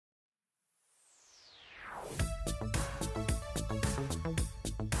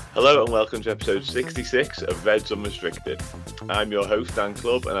Hello and welcome to episode 66 of Reds Unrestricted. I'm your host Dan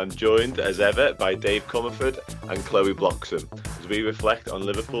Clubb and I'm joined as ever by Dave Comerford and Chloe Bloxham as we reflect on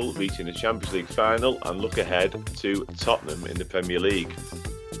Liverpool reaching the Champions League final and look ahead to Tottenham in the Premier League.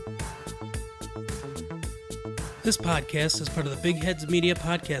 This podcast is part of the Big Heads Media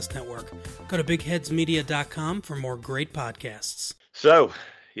Podcast Network. Go to bigheadsmedia.com for more great podcasts. So,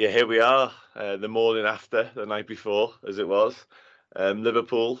 here we are, the morning after, the night before, as it was.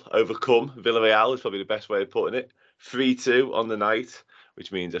 Liverpool overcome Villarreal is probably the best way of putting it. 3-2 on the night,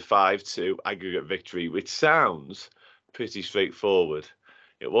 which means a 5-2 aggregate victory, which sounds pretty straightforward.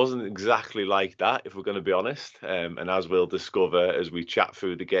 It wasn't exactly like that, if we're going to be honest, and as we'll discover as we chat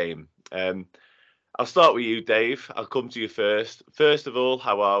through the game. I'll start with you, Dave. I'll come to you first. First of all,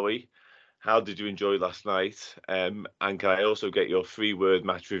 how are we? How did you enjoy last night? And can I also get your 3-word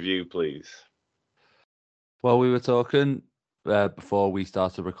match review, please? Well, we were talking before we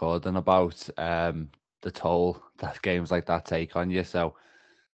started recording about the toll that games like that take on you. So,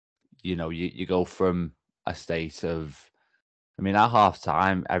 you go from a state of, at half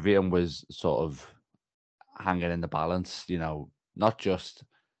time, everyone was sort of hanging in the balance, not just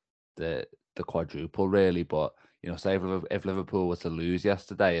the quadruple really, but, say if Liverpool were to lose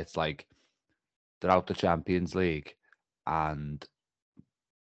yesterday, it's like they're out the Champions League and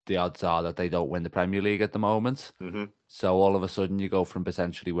the odds are that they don't win the Premier League at the moment. Mm-hmm. So all of a sudden you go from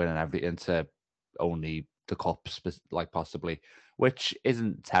potentially winning everything to only the cups, like possibly, which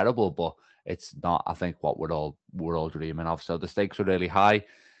isn't terrible, but it's not, I think, what we're all dreaming of. So the stakes were really high,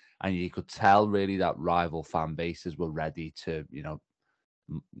 and you could tell really that rival fan bases were ready to,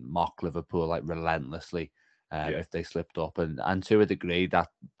 mock Liverpool like relentlessly if they slipped up, and to a degree that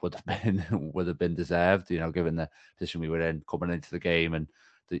would have been deserved, given the position we were in coming into the game and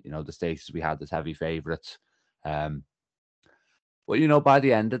the status we had as heavy favourites. But by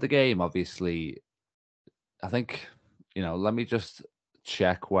the end of the game, obviously, I think, let me just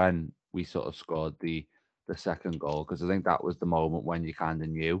check when we sort of scored the second goal, because I think that was the moment when you kind of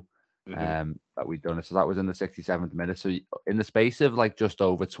knew that we'd done it. So that was in the 67th minute. So in the space of like just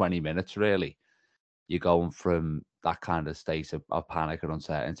over 20 minutes, really, you're going from that kind of state of panic and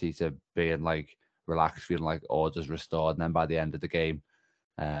uncertainty to being like relaxed, feeling like orders restored. And then by the end of the game,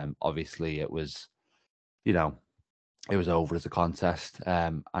 obviously it was, it was over as a contest.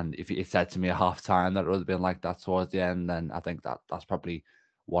 And if you said to me at half time that it would have been like that towards the end, then I think that's probably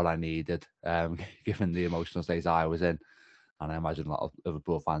what I needed, given the emotional state I was in. And I imagine a lot of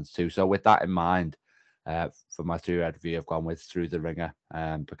Liverpool fans too. So with that in mind, for my 3-word review, I've gone with through the ringer,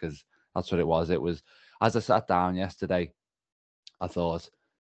 because that's what it was. It was, as I sat down yesterday, I thought,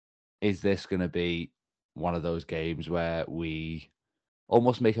 is this going to be one of those games where we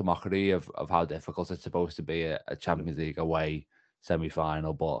almost make a mockery of how difficult it's supposed to be a Champions League away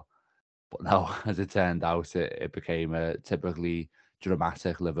semi-final, but no, as it turned out, it became a typically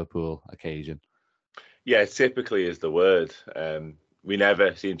dramatic Liverpool occasion. Yeah, typically is the word. We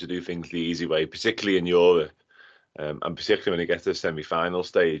never seem to do things the easy way, particularly in Europe, and particularly when it gets to the semi-final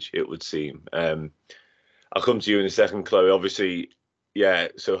stage, it would seem. I'll come to you in a second, Chloe. Obviously,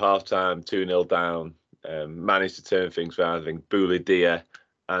 so half-time, 2-0 down, managed to turn things around. I think Boulaye Dia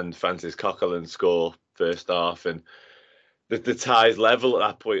and Francis Coquelin score first half, and the ties level at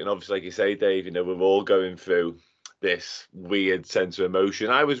that point. And obviously, like you say, Dave, we're all going through this weird sense of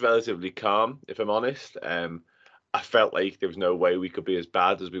emotion. I was relatively calm, if I'm honest. I felt like there was no way we could be as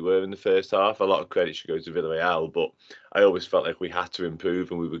bad as we were in the first half. A lot of credit should go to Villarreal, but I always felt like we had to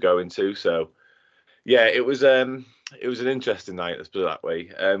improve and we were going to. So, it was an interesting night, let's put it that way.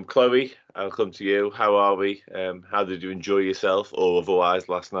 Chloe, I'll come to you. How are we? How did you enjoy yourself or otherwise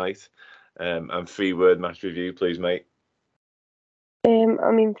last night? And 3-word match review, please, mate.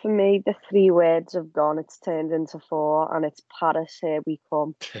 For me, the 3 words have gone. It's turned into 4, and it's Paris, here we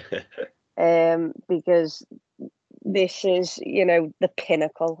come. Because this is, the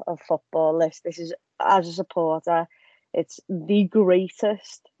pinnacle of football. This is, as a supporter, it's the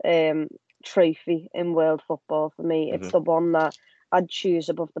greatest trophy in world football for me. It's the one that I'd choose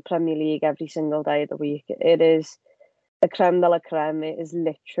above the Premier League every single day of the week. It is the creme de la creme. It is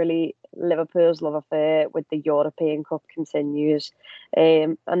literally Liverpool's love affair with the European Cup continues.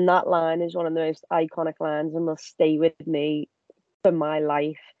 And that line is one of the most iconic lines and will stay with me for my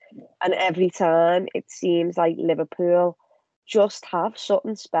life. And every time it seems like Liverpool just have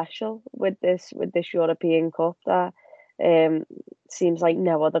something special with this European Cup that seems like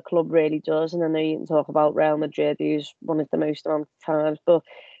no other club really does. And I know you can talk about Real Madrid, who's won it the most amount of times, but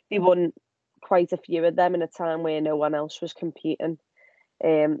they won quite a few of them in a time where no one else was competing.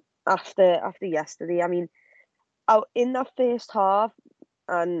 After yesterday, in that first half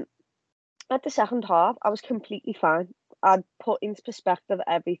and at the second half, I was completely fine. I'd put into perspective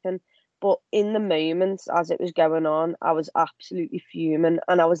everything. But in the moments as it was going on, I was absolutely fuming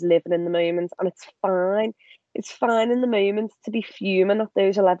and I was living in the moment. And it's fine. It's fine in the moment to be fuming at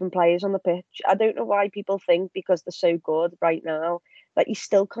those 11 players on the pitch. I don't know why people think because they're so good right now that you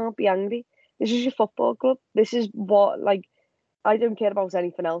still can't be angry. This is your football club. This is what, like, I don't care about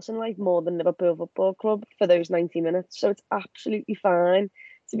anything else in life more than Liverpool Football Club for those 90 minutes. So it's absolutely fine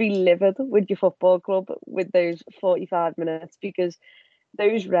to be livid with your football club with those 45 minutes because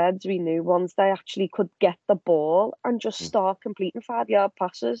those Reds, we knew once they actually could get the ball and just start completing 5-yard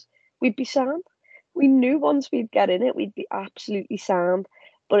passes, we'd be sound. We knew once we'd get in it, we'd be absolutely sound.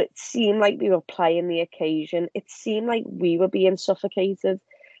 But it seemed like we were playing the occasion. It seemed like we were being suffocated.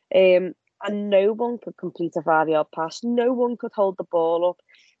 And no one could complete a 5-yard pass. No one could hold the ball up.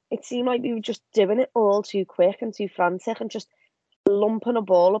 It seemed like we were just doing it all too quick and too frantic and just lumping a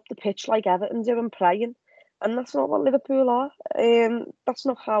ball up the pitch like Everton do and playing. And that's not what Liverpool are. That's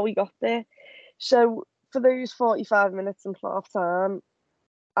not how we got there. So for those 45 minutes and half time,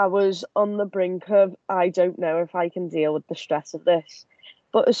 I was on the brink of, I don't know if I can deal with the stress of this.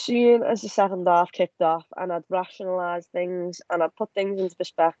 But as soon as the second half kicked off and I'd rationalised things and I'd put things into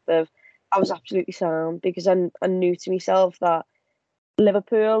perspective, I was absolutely sound because I knew to myself that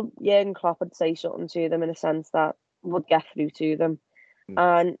Liverpool, Jurgen Klopp would say something to them in a sense that would get through to them.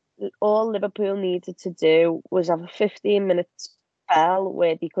 And all Liverpool needed to do was have a 15-minute spell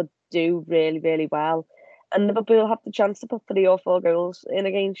where they could do really, really well. And Liverpool had the chance to put 3 or 4 goals in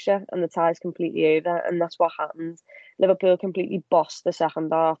against you, and the tie's completely over. And that's what happened. Liverpool completely bossed the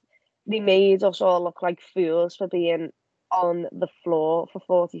second half. They made us all look like fools for being on the floor for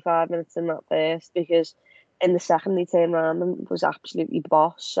 45 minutes in that first, because in the second they turned around and was absolutely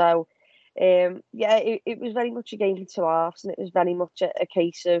boss. So, it was very much a game of 2 halves, and it was very much a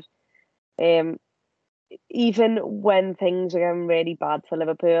case of even when things are going really bad for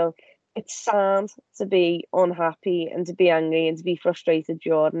Liverpool, it's sad to be unhappy and to be angry and to be frustrated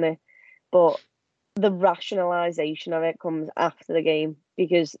during it. But the rationalisation of it comes after the game,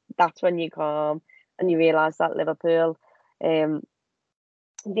 because that's when you're calm and you realise that Liverpool,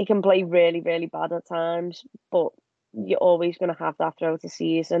 they can play really, really bad at times, but you're always going to have that throughout the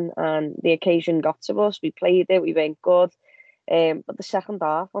season. And the occasion got to us. We played it. We went good. But the second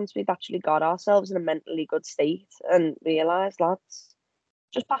half, once we'd actually got ourselves in a mentally good state and realised, lads,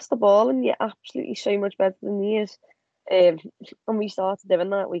 just pass the ball and you're absolutely so much better than these. And we started doing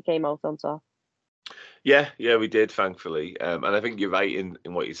that, we came out on top. Yeah, we did, thankfully. And I think you're right in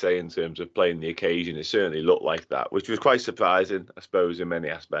what you say in terms of playing the occasion. It certainly looked like that, which was quite surprising, I suppose, in many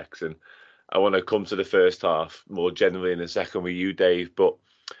aspects. And I want to come to the first half more generally in a second with you, Dave. But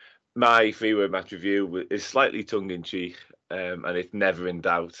my 3-word match review is slightly tongue-in-cheek, and it's never in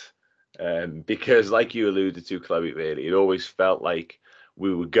doubt. Because like you alluded to, Chloe, really, it always felt like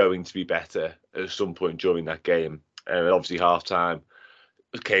we were going to be better at some point during that game. And obviously half-time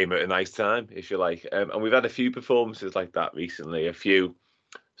came at a nice time, if you like. And we've had a few performances like that recently, a few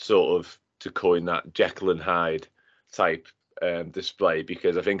sort of, to coin that, Jekyll and Hyde type display,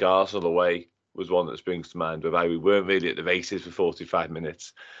 because I think Arsenal away was one that springs to mind, whereby we weren't really at the races for 45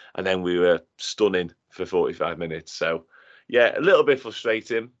 minutes and then we were stunning for 45 minutes. So, yeah, a little bit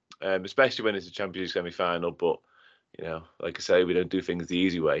frustrating, especially when it's a Champions League semi-final, but, you know, like I say, we don't do things the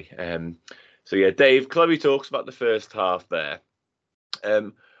easy way. So, yeah, Dave, Chloe talks about the first half there.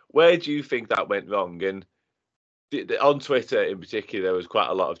 Where do you think that went wrong? And on Twitter in particular, there was quite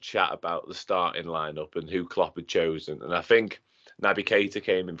a lot of chat about the starting lineup and who Klopp had chosen. And I think Naby Keita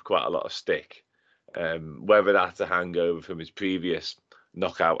came in for quite a lot of stick. Whether that's a hangover from his previous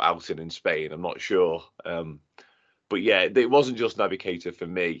knockout outing in Spain, I'm not sure. But yeah, it wasn't just Naby Keita for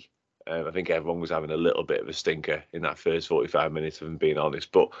me. I think everyone was having a little bit of a stinker in that first 45 minutes, if I'm being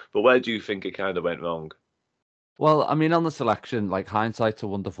honest. But where do you think it kind of went wrong? Well, I mean, on the selection, like, hindsight's a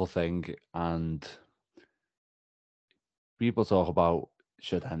wonderful thing, and people talk about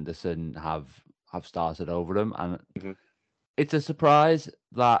should Henderson have started over him, and it's a surprise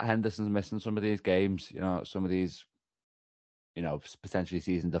that Henderson's missing some of these games. You know, some of these, you know, potentially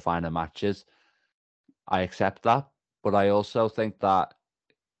season-defining matches. I accept that, but I also think that,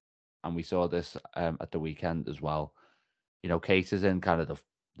 and we saw this at the weekend as well. You know, Case is in kind of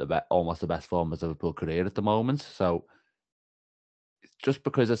almost the best form of Liverpool career at the moment. So just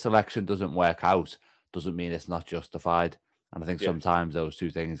because a selection doesn't work out doesn't mean it's not justified. And I think sometimes those two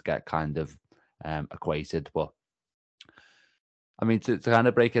things get kind of equated. But I mean, to kind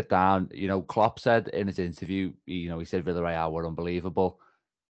of break it down, you know, Klopp said in his interview, you know, he said Villarreal were unbelievable.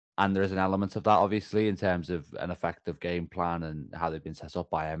 And there is an element of that, obviously, in terms of an effective game plan and how they've been set up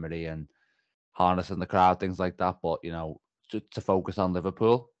by Emery and harnessing the crowd, things like that. But, to focus on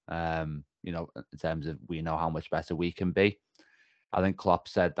Liverpool, in terms of we know how much better we can be. I think Klopp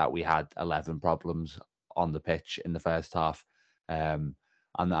said that we had 11 problems on the pitch in the first half. And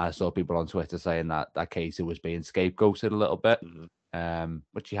I saw people on Twitter saying that Keita was being scapegoated a little bit,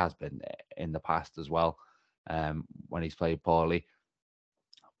 which he has been in the past as well, when he's played poorly.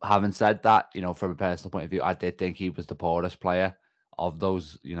 Having said that, from a personal point of view, I did think he was the poorest player of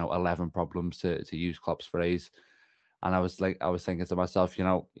those, 11 problems, to use Klopp's phrase. And I was thinking to myself,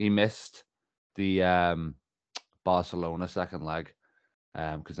 he missed the Barcelona second leg,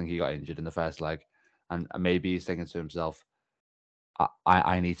 because I think he got injured in the first leg, and maybe he's thinking to himself,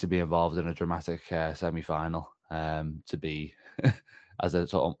 I need to be involved in a dramatic semi-final to be as a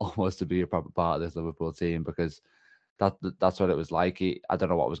sort of almost to be a proper part of this Liverpool team, because that's what it was like. I don't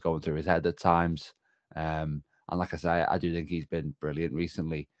know what was going through his head at times, and like I say, I do think he's been brilliant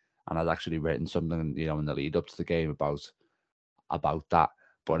recently, and I'd actually written something in the lead up to the game about that.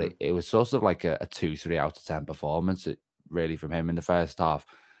 But it was sort of like a 2-3 out of 10 performance, really, from him in the first half.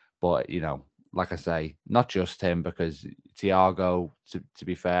 But like I say, not just him, because Thiago, to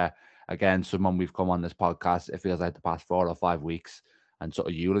be fair, again, someone we've come on this podcast, it feels like the past 4 or 5 weeks, and sort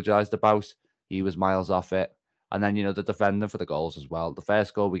of eulogized about. He was miles off it. And then, the defending for the goals as well. The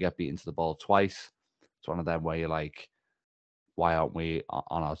first goal, we get beaten to the ball twice. It's one of them where you're like, why aren't we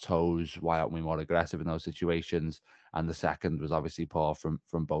on our toes? Why aren't we more aggressive in those situations? And the second was obviously poor from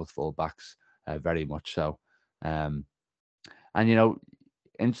both fullbacks, very much so. And,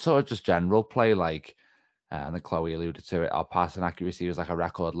 in sort of just general play, like, I think Chloe alluded to it, our passing accuracy was like a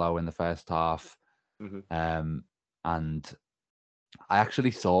record low in the first half. And I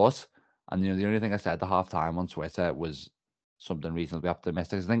actually thought, and the only thing I said at half time on Twitter was something reasonably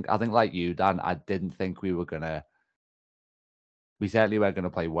optimistic. I think like you, Dan, I didn't think we certainly weren't going to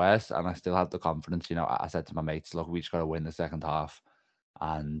play worse, and I still had the confidence. I said to my mates, look, we just got to win the second half.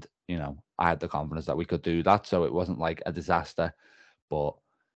 And, I had the confidence that we could do that. So it wasn't like a disaster. But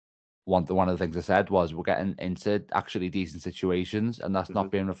one of the things I said was we're getting into actually decent situations, and that's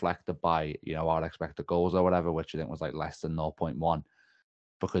not being reflected by, our expected goals or whatever, which I think was like less than 0.1.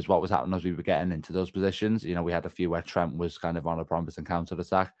 Because what was happening as we were getting into those positions, we had a few where Trent was kind of on a promising counter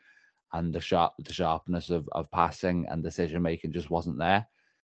attack, and the sharpness of passing and decision making just wasn't there.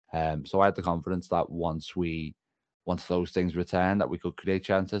 So I had the confidence that once those things returned, that we could create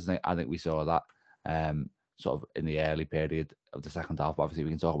chances. And I think we saw that sort of in the early period of the second half. Obviously,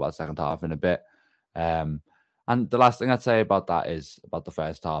 we can talk about the second half in a bit. And the last thing I'd say about that is about the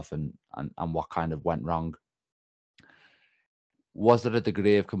first half and what kind of went wrong. Was there a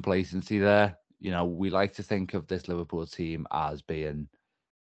degree of complacency there? We like to think of this Liverpool team as being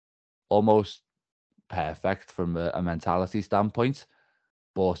almost perfect from a mentality standpoint,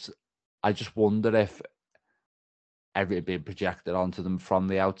 but I just wonder if everything being projected onto them from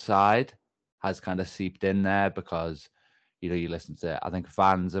the outside has kind of seeped in there, because you listen to, I think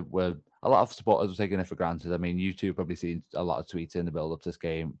fans a lot of supporters were taking it for granted. I mean, you two probably seen a lot of tweets in the build up to this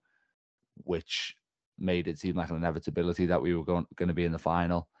game, which made it seem like an inevitability that we were going to be in the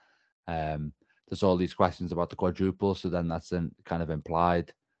final. There's all these questions about the quadruple, so then that's a kind of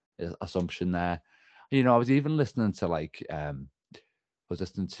implied assumption there. I was even listening to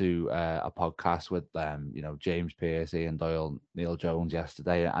a podcast with James Pearce, Ian Doyle, Neil Jones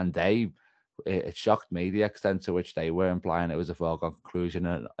yesterday, and it shocked me the extent to which they were implying it was a foregone conclusion,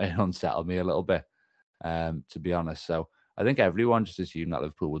 and it unsettled me a little bit, to be honest. So I think everyone just assumed that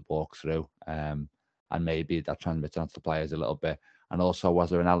Liverpool would walk through, and maybe that transmits onto the players a little bit. And also, was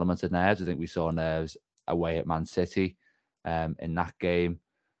there an element of nerves? I think we saw nerves away at Man City in that game,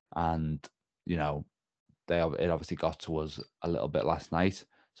 and it obviously got to us a little bit last night.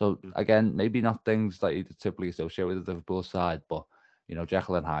 So again, maybe not things that you typically associate with the Liverpool side, but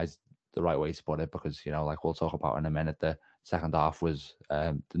Jekyll and Hyde's the right way to put it, because like we'll talk about in a minute, the second half was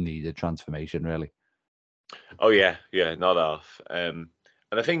the needed transformation, really. Oh yeah, not half.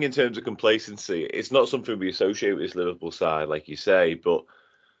 And I think in terms of complacency, it's not something we associate with this Liverpool side, like you say. But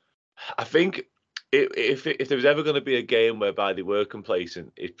I think if there was ever going to be a game whereby they were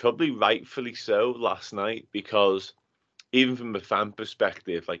complacent, it's probably rightfully so last night, because even from a fan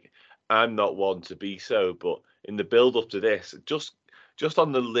perspective, like, I'm not one to be so, but in the build up to this, just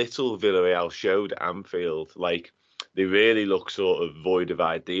on the little Villarreal showed at Anfield, like, they really look sort of void of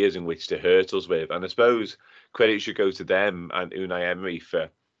ideas in which to hurt us with. And I suppose credit should go to them and Unai Emery for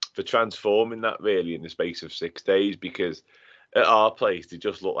transforming that really in the space of 6 days, because at our place, they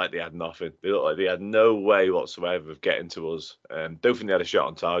just looked like they had nothing. They looked like they had no way whatsoever of getting to us. Don't think they had a shot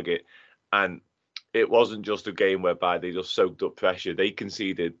on target. And it wasn't just a game whereby they just soaked up pressure. They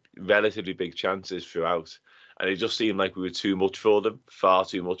conceded relatively big chances throughout. And it just seemed like we were too much for them, far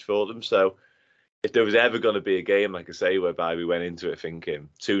too much for them. So if there was ever going to be a game, like I say, whereby we went into it thinking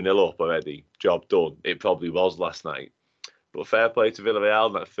 2-0 up already, job done, it probably was last night. But fair play to Villarreal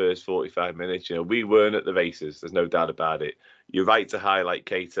in that first 45 minutes. We weren't at the races. There's no doubt about it. You're right to highlight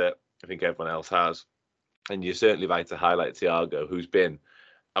Keita. I think everyone else has. And you're certainly right to highlight Thiago, who's been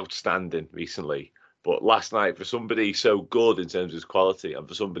outstanding recently. But last night, for somebody so good in terms of his quality and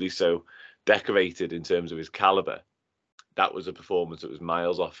for somebody so decorated in terms of his calibre, that was a performance that was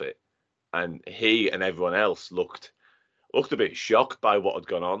miles off it. And he and everyone else looked a bit shocked by what had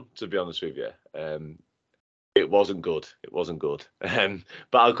gone on, to be honest with you. It wasn't good. It wasn't good. But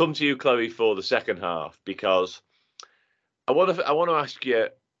I'll come to you, Chloe, for the second half, because I want to ask you,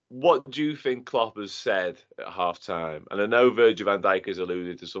 what do you think Klopp has said at half-time? And I know Virgil van Dijk has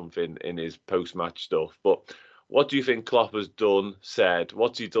alluded to something in his post-match stuff, but what do you think Klopp has said?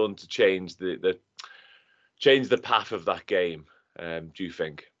 What's he done to change the path of that game, do you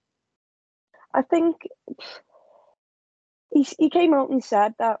think? I think he came out and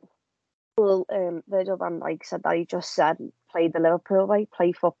said that, well, Virgil van Dijk said that he just said, play the Liverpool way,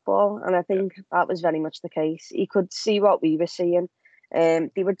 play football. And I think that was very much the case. He could see what we were seeing. They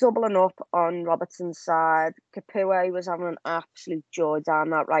were doubling up on Robertson's side. Capoue was having an absolute joy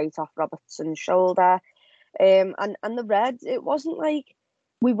down that right off Robertson's shoulder. And the Reds, it wasn't like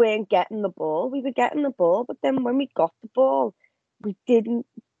we weren't getting the ball. We were getting the ball, but then when we got the ball, we didn't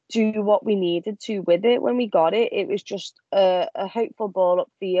do what we needed to with it. When we got it, it was just a hopeful ball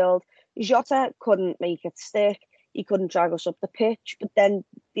upfield. Jota couldn't make it stick. He couldn't drag us up the pitch, but then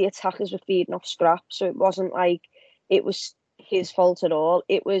the attackers were feeding off scraps, so it wasn't like it was his fault at all.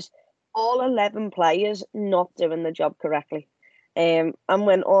 It was all 11 players not doing the job correctly. And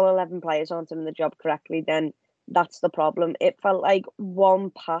when all 11 players aren't doing the job correctly, then that's the problem. It felt like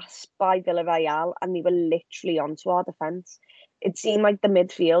one pass by Villarreal and they were literally onto our defence. It seemed like the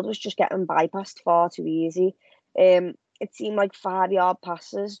midfield was just getting bypassed far too easy. It seemed like 5-yard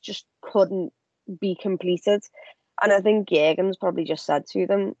passes just couldn't be completed. And I think Jurgen's probably just said to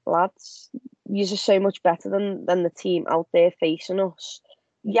them, lads, you're so much better than the team out there facing us.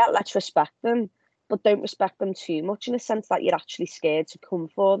 Yeah, let's respect them, but don't respect them too much in a sense that you're actually scared to come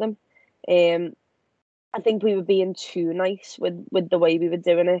for them. I think we were being too nice with the way we were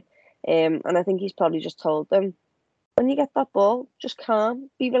doing it. And I think he's probably just told them, when you get that ball, just calm,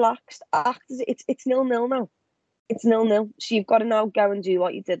 be relaxed, act as it's 0-0 now. It's 0-0. So you've got to now go and do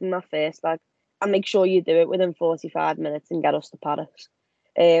what you did in that first leg and make sure you do it within 45 minutes and get us to Paris.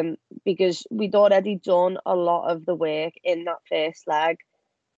 Because we'd already done a lot of the work in that first leg.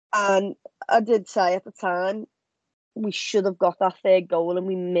 And I did say at the time, we should have got that third goal and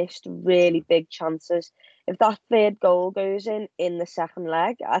we missed really big chances. If that third goal goes in the second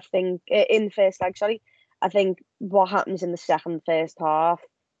leg, I think, in the first leg, sorry, I think what happens in the first half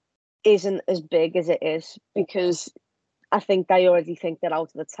isn't as big as it is, because I think they already think they're out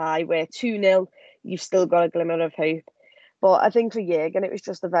of the tie. Where 2-0, you've still got a glimmer of hope. But I think for Jurgen, it was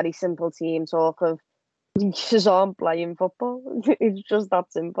just a very simple team talk of, you just aren't playing football. It's just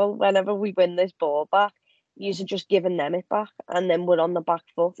that simple. Whenever we win this ball back, you're just giving them it back, and then we're on the back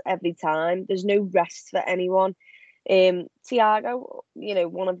foot every time. There's no rest for anyone. Thiago,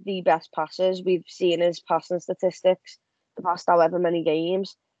 one of the best passers. We've seen his passing statistics the past however many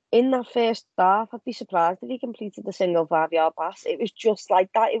games. In that first half, I'd be surprised if he completed the single 5-yard pass. It was just like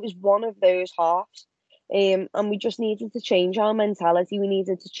that. It was one of those halves. And we just needed to change our mentality. We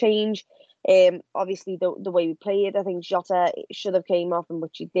needed to change, obviously, the way we played. I think Jota should have came off, and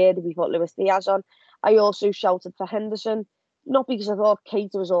which he did. We put Luis Diaz on. I also shouted for Henderson, not because I thought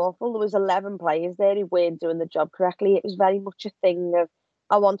Keita was awful. There was 11 players there who weren't doing the job correctly. It was very much a thing of,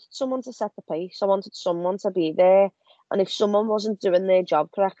 I wanted someone to set the pace. I wanted someone to be there. And if someone wasn't doing their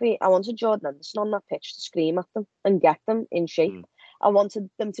job correctly, I wanted Jordan Henderson on that pitch to scream at them and get them in shape. I wanted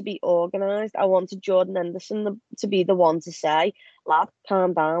them to be organised. I wanted Jordan Henderson to be the one to say, lad,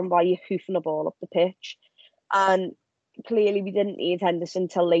 calm down while you're hoofing the ball up the pitch. And clearly we didn't need Henderson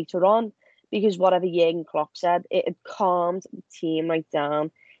till later on, because whatever Jurgen Klopp said, it had calmed the team right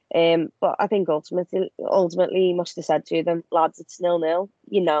down. But I think ultimately he must have said to them, lads, it's 0-0.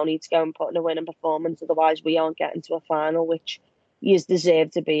 You now need to go and put in a winning performance, otherwise we aren't getting to a final, which you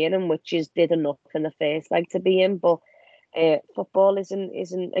deserve to be in, and which you did enough in the first leg to be in. But football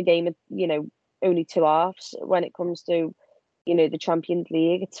isn't a game of only two halves when it comes to the Champions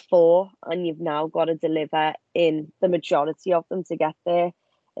League. It's 4, and you've now got to deliver in the majority of them to get there.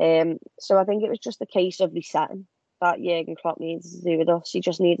 So I think it was just a case of resetting that Jurgen Klopp needed to do with us. He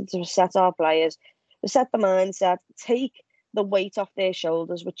just needed to reset our players, reset the mindset, take the weight off their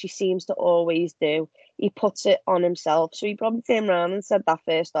shoulders, which he seems to always do. He puts it on himself. So he probably turned around and said, that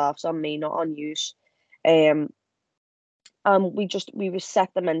first half's on me, not on you. We reset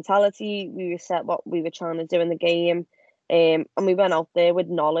the mentality, we reset what we were trying to do in the game, and we went out there with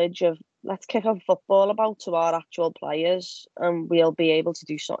knowledge of, let's kick off football about to our actual players, and we'll be able to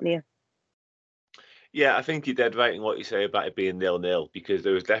do something here. Yeah, I think you're dead right in what you say about it being 0-0, because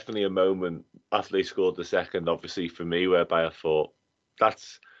there was definitely a moment after they scored the second, obviously for me, whereby I thought,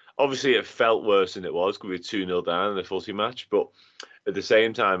 that's obviously it felt worse than it was because we were 2-0 down in the footy match, but at the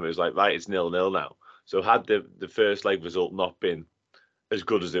same time it was like, right, it's 0-0 now. So had the first leg result not been as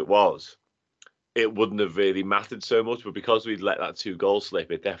good as it was, it wouldn't have really mattered so much. But because we'd let that 2 goals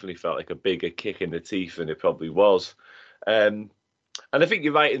slip, it definitely felt like a bigger kick in the teeth than it probably was. And I think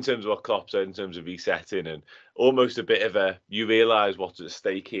you're right in terms of what Klopp said, in terms of resetting and almost a bit of you realise what's at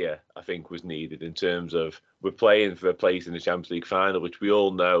stake here, I think was needed in terms of we're playing for a place in the Champions League final, which we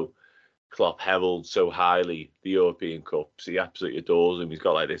all know Klopp heralds so highly, the European Cups. He absolutely adores them. He's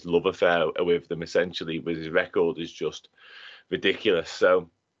got like this love affair with them, essentially, with his record is just ridiculous. So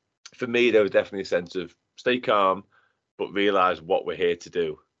for me, there was definitely a sense of stay calm, but realise what we're here to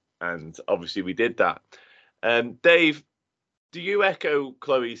do. And obviously we did that. Dave, do you echo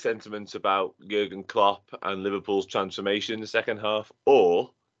Chloe's sentiments about Jurgen Klopp and Liverpool's transformation in the second half?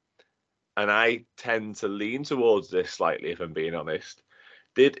 Or, and I tend to lean towards this slightly if I'm being honest,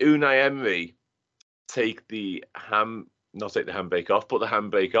 did Unai Emery not take the handbrake off, put the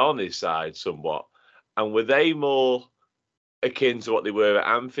handbrake on his side somewhat? And were they more akin to what they were at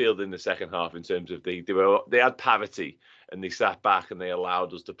Anfield in the second half in terms of they had parity and they sat back and they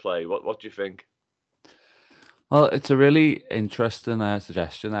allowed us to play? What do you think? Well, it's a really interesting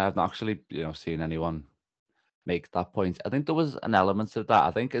suggestion. I've not actually, seen anyone make that point. I think there was an element of that.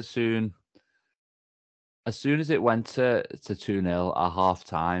 I think as soon as it went to 2-0 at half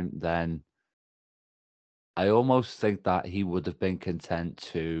time, then I almost think that he would have been content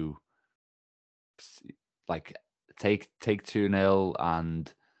to like take 2-0,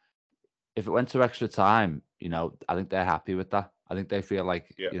 and if it went to extra time, I think they're happy with that. I think they feel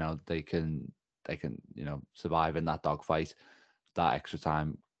like they can survive in that dogfight that extra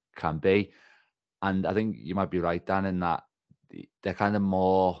time can be. And I think you might be right, Dan, in that they're kind of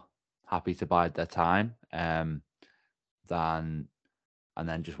more happy to bide their time than and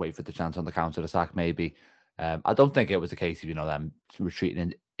then just wait for the chance on the counter attack. Maybe I don't think it was the case of them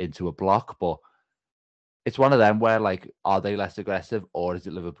retreating into a block, but it's one of them where are they less aggressive, or is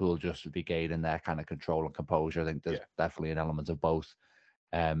it Liverpool just regaining their kind of control and composure? I think there's definitely an element of both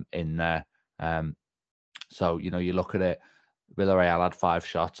in there. So you look at it, Villarreal had 5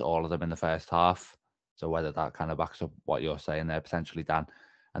 shots, all of them in the first half. So whether that kind of backs up what you're saying there, potentially, Dan,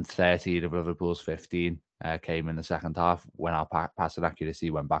 and 13 of Liverpool's 15 came in the second half when our passing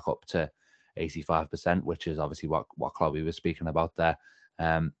accuracy went back up to 85%, which is obviously what Chloe was speaking about there.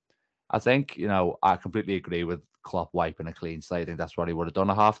 I think, I completely agree with Klopp wiping a clean slate. I think that's what he would have done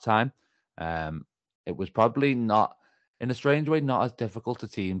at half time. It was probably not, in a strange way, not as difficult to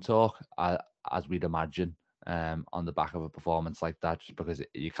team talk as we'd imagine on the back of a performance like that, just because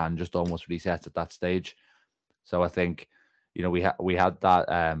you can just almost reset at that stage. So I think, we had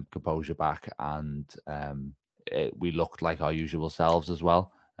that composure back, and we looked like our usual selves as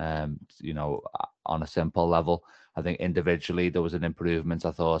well. On a simple level, I think individually there was an improvement,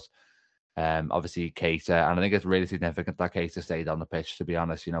 I thought. Obviously Keita, and I think it's really significant that Keita stayed on the pitch, to be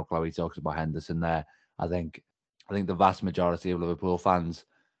honest. Chloe talks about Henderson there. I think the vast majority of Liverpool fans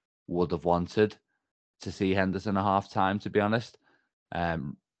would have wanted to see Henderson at half time, to be honest.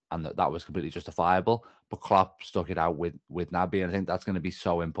 And that was completely justifiable. But Klopp stuck it out with Naby, and I think that's going to be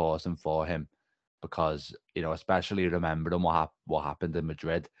so important for him because, especially remembering what happened in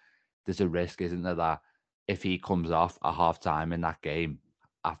Madrid, there's a risk, isn't there, that if he comes off at half time in that game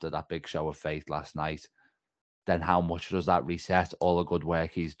after that big show of faith last night, then how much does that reset all the good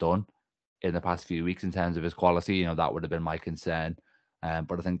work he's done in the past few weeks in terms of his quality? That would have been my concern.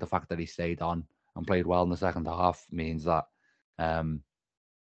 But I think the fact that he stayed on and played well in the second half means that,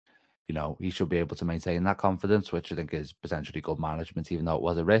 he should be able to maintain that confidence, which I think is potentially good management, even though it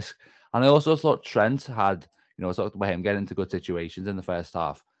was a risk. And I also thought Trent had, I talked about him getting into good situations in the first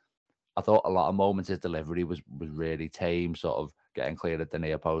half. I thought a lot of moments his delivery was really tame, sort of getting cleared at the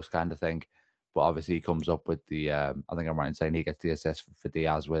near post kind of thing. But obviously he comes up with I think I'm right in saying he gets the assist for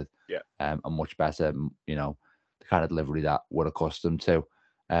Diaz with a much better, the kind of delivery that we're accustomed to.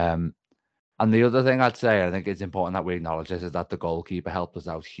 And the other thing I'd say, I think it's important that we acknowledge this, is that the goalkeeper helped us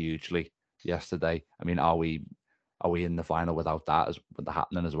out hugely yesterday. I mean, are we in the final without that with the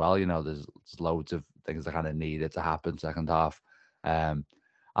happening as well? You know, there's loads of things that kind of needed to happen second half.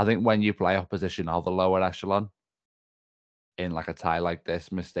 I think when you play opposition of the lower echelon in like a tie like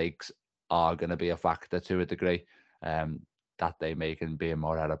this, mistakes are going to be a factor to a degree that they make in being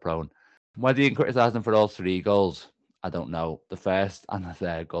more error prone. Whether you can criticise him for all 3 goals, I don't know. The first and the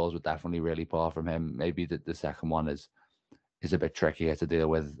third goals were definitely really poor from him. Maybe the second one is a bit trickier to deal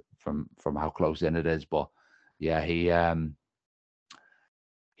with from how close in it is. But yeah, he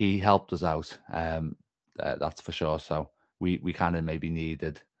helped us out. That's for sure. So we kind of maybe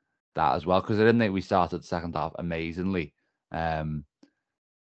needed that as well, because I didn't think we started the second half amazingly.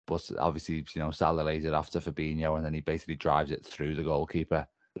 But obviously, you know, Salah lays it off to Fabinho, and then he basically drives it through the goalkeeper.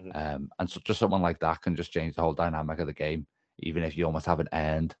 And so just someone like that can just change the whole dynamic of the game, even if you almost haven't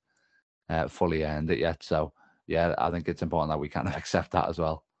fully earned it yet. So yeah, I think it's important that we kind of accept that as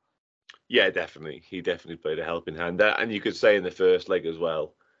well. Yeah, definitely. He definitely played a helping hand. And you could say in the first leg as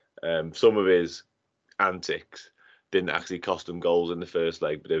well, some of his antics didn't actually cost him goals in the first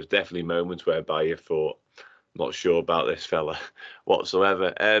leg, but there was definitely moments whereby you thought, not sure about this fella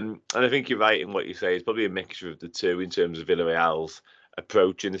whatsoever. And I think you're right in what you say. It's probably a mixture of the two in terms of Villarreal's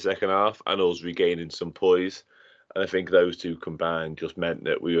approach in the second half and us regaining some poise. And I think those two combined just meant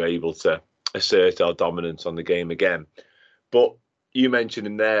that we were able to assert our dominance on the game again. But you mentioned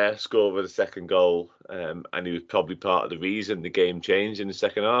him there, score with the second goal, and he was probably part of the reason the game changed in the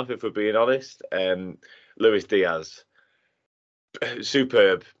second half, if we're being honest. Luis Diaz,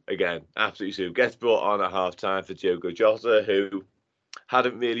 superb again, absolutely superb. Gets brought on at half time for Diogo Jota, who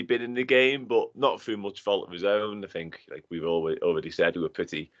hadn't really been in the game, but not through much fault of his own. I think, like we've already said, we were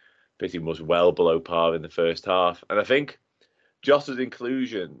pretty much well below par in the first half. And I think Jota's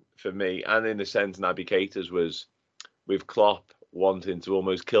inclusion for me, and in a sense Naby Keita's, was with Klopp wanting to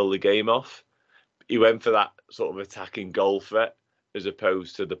almost kill the game off. He went for that sort of attacking goal threat as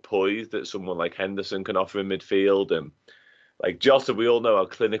opposed to the poise that someone like Henderson can offer in midfield. And like Jota, we all know how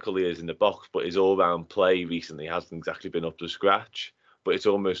clinical he is in the box, but his all-round play recently hasn't exactly been up to scratch. But it's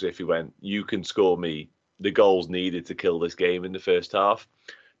almost as if he went, you can score me the goals needed to kill this game in the first half.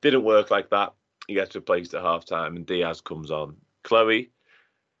 Didn't work like that. He gets replaced at half-time and Diaz comes on. Chloe,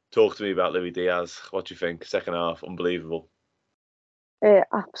 talk to me about Luis Diaz. What do you think? Second half, unbelievable.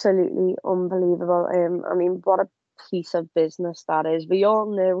 Absolutely unbelievable. I mean, what a piece of business that is. We all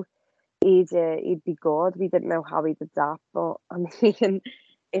knew he'd be good. We didn't know how he'd adapt, but I mean,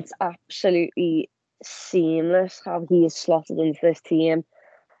 it's absolutely seamless how he is slotted into this team.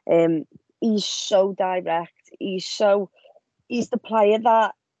 He's so direct. He's the player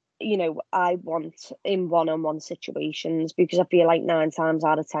that, you know, I want in one-on-one situations, because I feel like 9 times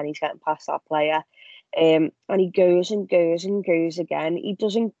out of 10 he's getting past that player. And he goes and goes and goes again. He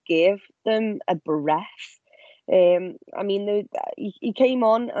doesn't give them a breath. I mean, he came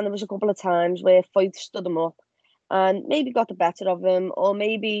on and there was a couple of times where Foyth stood him up and maybe got the better of him, or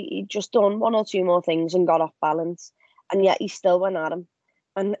maybe he'd just done 1 or 2 more things and got off balance, and yet he still went at him.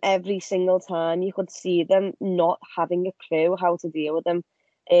 And every single time you could see them not having a clue how to deal with him.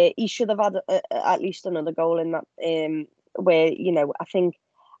 He should have had at least another goal in that, where, you know, I think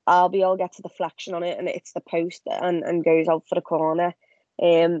Albiol gets a deflection on it and it's the post and goes out for the corner.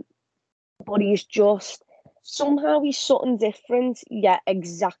 But he's just, somehow he's something different, yet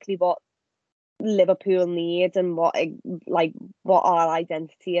exactly what Liverpool need and what our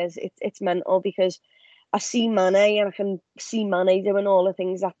identity is. It's mental, because I see Mane and I can see Mane doing all the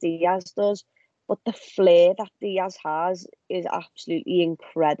things that Diaz does, but the flair that Diaz has is absolutely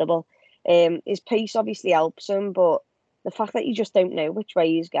incredible. His pace obviously helps him, but the fact that you just don't know which way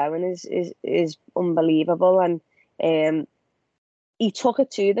he's going is unbelievable. And he took it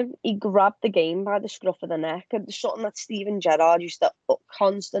to them. He grabbed the game by the scruff of the neck. And something that Steven Gerrard used to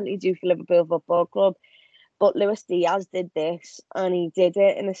constantly do for Liverpool Football Club. But Luis Diaz did this, and he did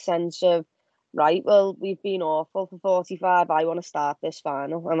it in a sense of, right, well, we've been awful for 45. I want to start this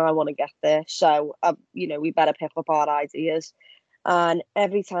final and I want to get there. So, you know, we better pick up our ideas. And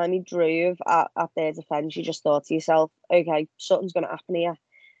every time he drove at their defence, you just thought to yourself, okay, something's going to happen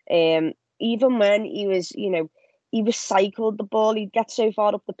here. Even when he was, you know, he recycled the ball, he'd get so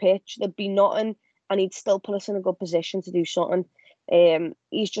far up the pitch, there'd be nothing, and he'd still put us in a good position to do something.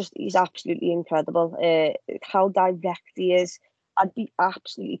 He's absolutely incredible. How direct he is. I'd be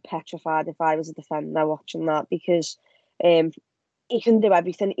absolutely petrified if I was a defender watching that, because he can do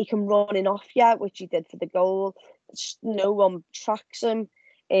everything. He can run in off you, which he did for the goal. No one tracks him.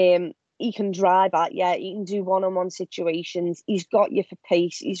 he can drive at you. He can do one-on-one situations. He's got you for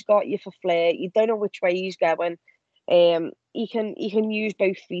pace. He's got you for flair. You don't know which way he's going. He can use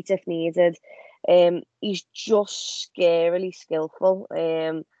both feet if needed. He's just scarily skillful.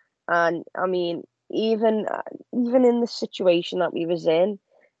 And I mean, even in the situation that we was in,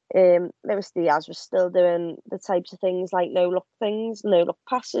 Luis Diaz was still doing the types of things like no look passes, no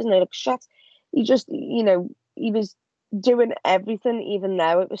look shots. He just, he was doing everything, even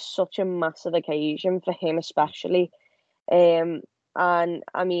though it was such a massive occasion for him, especially. And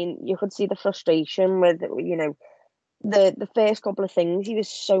I mean, you could see the frustration with, the first couple of things he was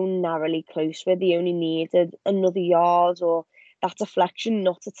so narrowly close with. He only needed another yard or that deflection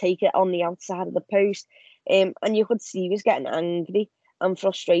not to take it on the outside of the post. And you could see he was getting angry and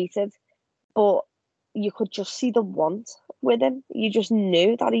frustrated, but you could just see the want with him. You just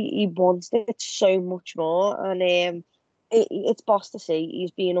knew that he wanted it so much more. And it's boss to see.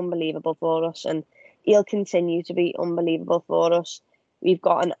 He's been unbelievable for us, and he'll continue to be unbelievable for us. We've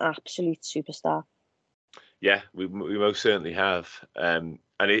got an absolute superstar. Yeah, we most certainly have. And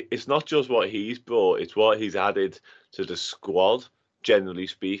it's not just what he's brought, it's what he's added to the squad, generally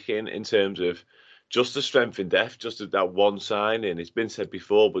speaking, in terms of just the strength in depth, just that one signing. It's been said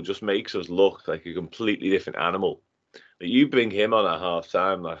before, but just makes us look like a completely different animal. You bring him on at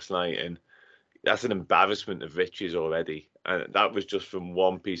half-time last night, and that's an embarrassment of riches already. And that was just from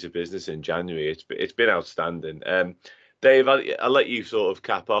one piece of business in January. It's been outstanding. Dave, I'll let you sort of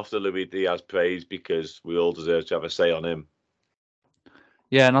cap off the Luis Diaz praise because we all deserve to have a say on him.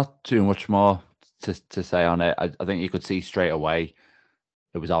 Yeah, not too much more to say on it. I think you could see straight away,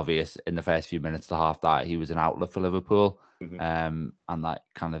 it was obvious in the first few minutes of the half that he was an outlet for Liverpool. Mm-hmm. And that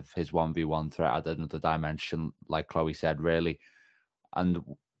kind of his 1v1 threat added another dimension, like Chloe said, really. And,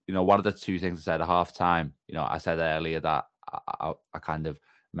 one of the two things I said at half time, I said earlier that I kind of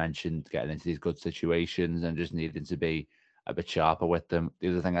mentioned getting into these good situations and just needing to be a bit sharper with them. The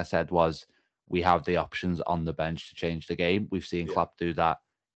other thing I said was we have the options on the bench to change the game. We've seen Klopp do that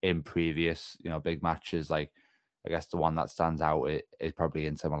in previous, big matches. Like, I guess the one that stands out is probably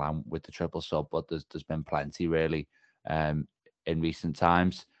Inter Milan with the triple sub, but there's been plenty really in recent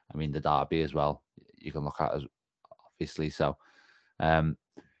times. I mean, the derby as well, you can look at as obviously. So,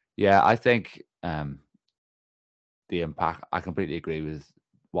 I think the impact, I completely agree with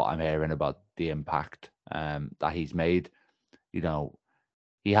what I'm hearing about the impact that he's made.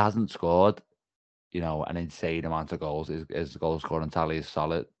 He hasn't scored, an insane amount of goals. His goal scoring tally is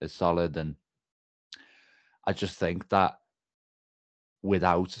solid. And I just think that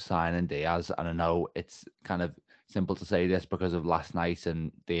without signing Diaz, and I know it's kind of simple to say this because of last night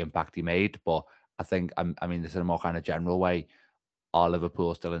and the impact he made, but I think, I mean this in a more kind of general way, are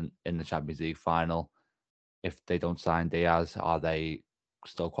Liverpool still in the Champions League final? If they don't sign Diaz, are they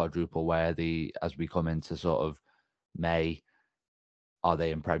still quadruple worthy as we come into sort of May? Are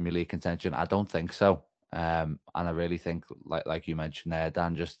they in Premier League contention? I don't think so. And I really think, like you mentioned there,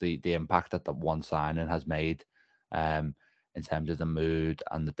 Dan, just the impact that the one signing has made in terms of the mood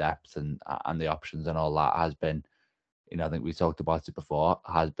and the depth and the options and all that has been, I think we talked about it before,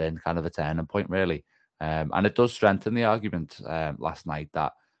 has been kind of a turning point, really. And it does strengthen the argument last night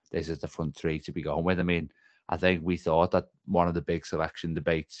that this is the front three to be going with. I mean, I think we thought that one of the big selection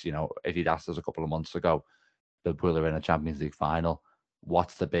debates, if you'd asked us a couple of months ago, Liverpool are in a Champions League final,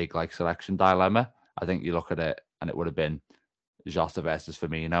 what's the big selection dilemma? I think you look at it and it would have been Jota versus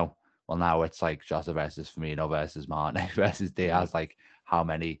Firmino. Well, now it's like Jota versus Firmino versus Mane versus Diaz. Like, how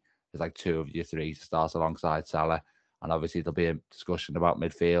many? There's like two of your three to start alongside Salah. And obviously there'll be a discussion about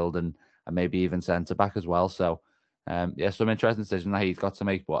midfield and maybe even centre back as well. So, some interesting decision that he's got to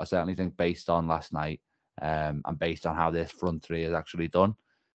make. But I certainly think based on last night and based on how this front three is actually done,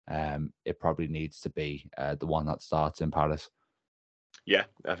 it probably needs to be the one that starts in Paris. Yeah,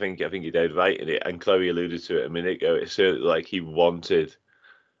 I think you did right in it. And Chloe alluded to it a minute ago. It's certainly like he wanted.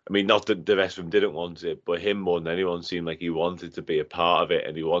 I mean, not that the rest of them didn't want it, but him more than anyone seemed like he wanted to be a part of it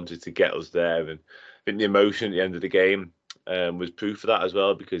and he wanted to get us there. And I think the emotion at the end of the game was proof of that as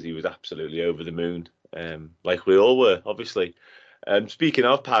well, because he was absolutely over the moon, like we all were, obviously. Speaking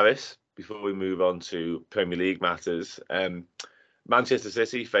of Paris, before we move on to Premier League matters, Manchester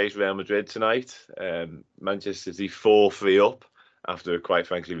City face Real Madrid tonight. Manchester City 4-3 up after a quite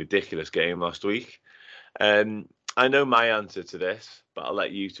frankly ridiculous game last week. I know my answer to this, but I'll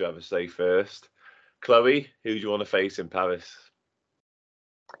let you two have a say first. Chloe, who do you want to face in Paris?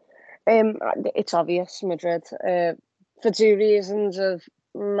 It's obvious, Madrid. For two reasons of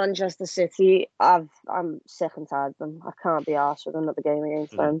Manchester City, I'm sick and tired of them. I can't be arsed with another game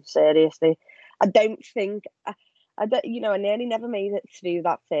against them, seriously. I I nearly never made it through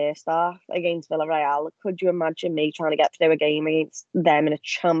that first half against Villarreal. Could you imagine me trying to get through a game against them in a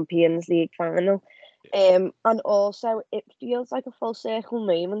Champions League final? And also, it feels like a full circle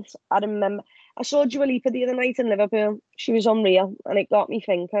moment. I remember I saw Dua Lipa the other night in Liverpool. She was unreal, and it got me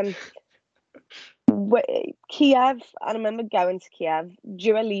thinking. Kiev, I remember going to Kiev.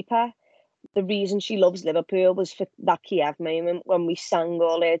 Dua Lipa, the reason she loves Liverpool was for that Kiev moment when we sang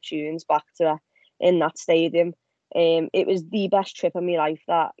all her tunes back to her in that stadium. It was the best trip of my life,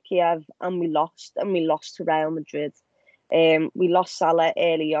 that Kiev, and we lost to Real Madrid. We lost Salah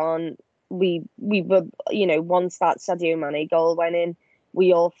early on. We were, once that Sadio Mane goal went in,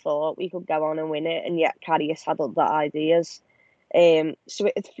 we all thought we could go on and win it, and yet Karius had other ideas. So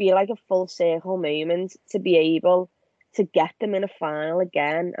it'd feel like a full circle moment to be able to get them in a final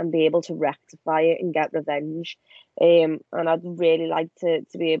again and be able to rectify it and get revenge. And I'd really like to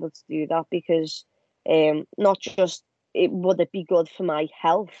be able to do that, because not just would it be good for my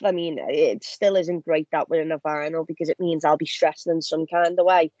health. I mean, it still isn't great that we're in a final, because it means I'll be stressed in some kind of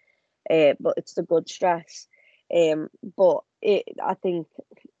way. But it's the good stress. But I think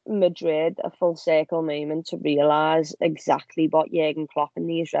Madrid, a full circle moment to realise exactly what Jurgen Klopp and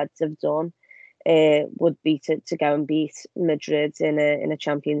these Reds have done, would be to go and beat Madrid in a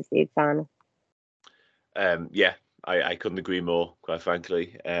Champions League final. Yeah, I couldn't agree more, quite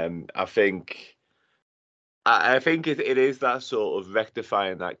frankly. I think it is that sort of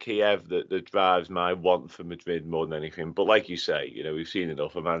rectifying that Kiev that drives my want for Madrid more than anything. But like you say, we've seen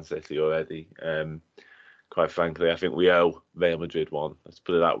enough of Man City already. Quite frankly, I think we owe Real Madrid one. Let's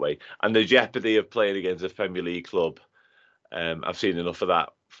put it that way. And the jeopardy of playing against a Premier League club, I've seen enough of that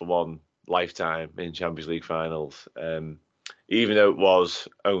for one lifetime in Champions League finals. Even though it was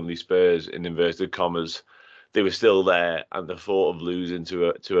only Spurs in inverted commas, they were still there, and the thought of losing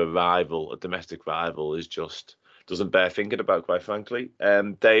to a rival, a domestic rival, is just doesn't bear thinking about, quite frankly.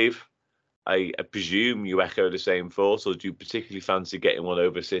 Dave, I presume you echo the same thoughts, or do you particularly fancy getting one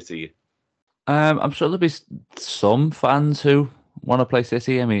over City? I'm sure there'll be some fans who want to play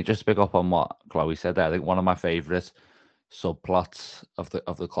City. I mean, just to pick up on what Chloe said there, I think one of my favourite subplots of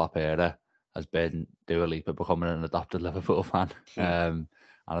the Klopp era has been Dua Lipa becoming an adopted Liverpool fan.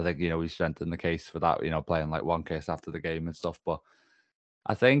 And I think, we strengthened the case for that, playing like one kiss after the game and stuff. But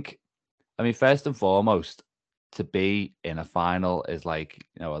I think, first and foremost, to be in a final is like,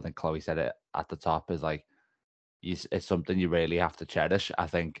 I think Chloe said it at the top, is like, it's something you really have to cherish. I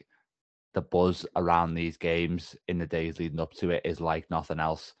think the buzz around these games in the days leading up to it is like nothing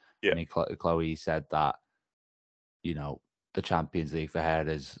else. Yeah. I mean, Chloe said that, the Champions League for her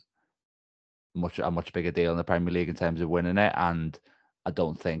is a much bigger deal in the Premier League in terms of winning it, and I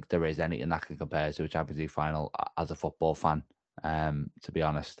don't think there is anything that can compare to a Champions League final as a football fan, to be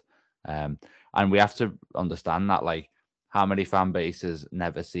honest. And we have to understand that, like, how many fan bases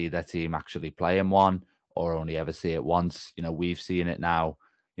never see their team actually play in one, or only ever see it once. We've seen it now.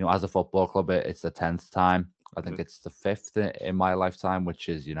 As a football club, it's the 10th time. I think it's the 5th in my lifetime, which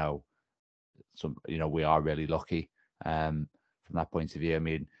is, we are really lucky from that point of view. I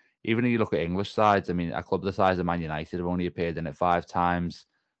mean, even if you look at English sides, a club the size of Man United have only appeared in it 5 times.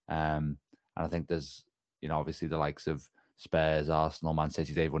 And I think there's, obviously the likes of Spurs, Arsenal, Man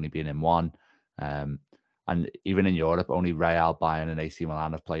City, they've only been in 1. And even in Europe, only Real, Bayern and AC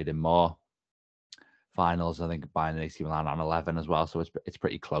Milan have played in more finals. I think Bayern and AC Milan on 11 as well. So it's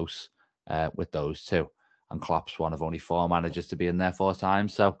pretty close with those two. And Klopp's one of only 4 managers to be in there 4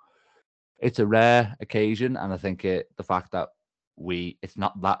 times. So it's a rare occasion. And I think the fact that it's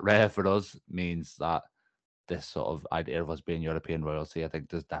not that rare for us means that this sort of idea of us being European royalty, I think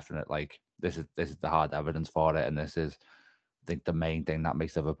there's definite, like, this is the hard evidence for it. And this is, I think, the main thing that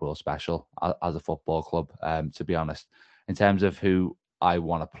makes Liverpool special as a football club, to be honest. In terms of who I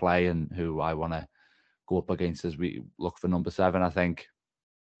want to play and who I want to go up against as we look for number 7, I think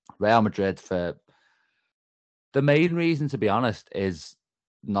Real Madrid, for the main reason, to be honest, is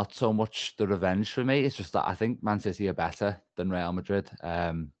not so much the revenge for me. It's just that I think Man City are better than Real Madrid.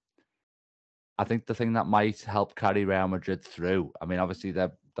 I think the thing that might help carry Real Madrid through, obviously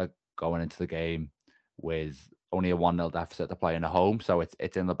they're going into the game with only a 1-0 deficit to play in a home, so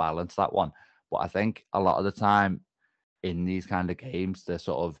it's in the balance, that one. But I think a lot of the time in these kind of games, the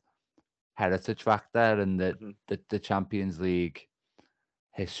sort of heritage factor and the Champions League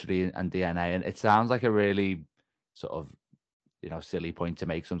history and DNA, and it sounds like a really sort of silly point to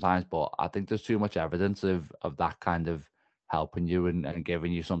make sometimes, but I think there's too much evidence of that kind of helping you and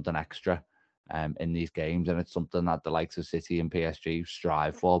giving you something extra in these games, and it's something that the likes of City and PSG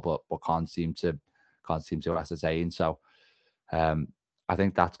strive for, but can't seem to ascertain. So I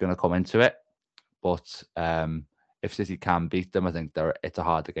think that's going to come into it, but if City can beat them, I think it's a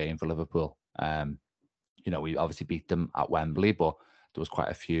harder game for Liverpool. We obviously beat them at Wembley, but there was quite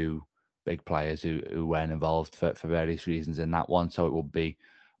a few big players who weren't involved for various reasons in that one, so it will be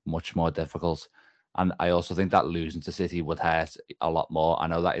much more difficult. And I also think that losing to City would hurt a lot more. I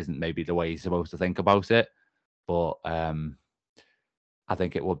know that isn't maybe the way you're supposed to think about it, but I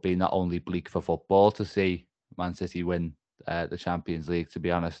think it would be not only bleak for football to see Man City win the Champions League, to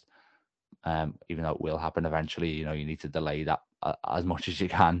be honest, even though it will happen eventually. You need to delay that as much as you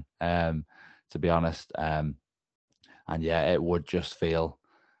can, to be honest. And yeah, it would just feel,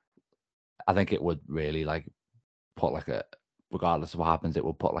 I think it would really put regardless of what happens, it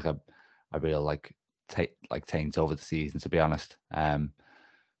will put a real taint over the season, to be honest,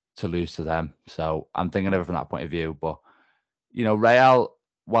 to lose to them. So I'm thinking of it from that point of view. But Real,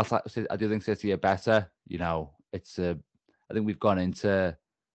 whilst I do think City are better, I think we've gone into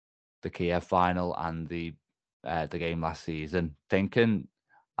the Kiev final and the game last season thinking,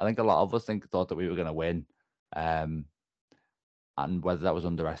 I think a lot of us thought that we were going to win, and whether that was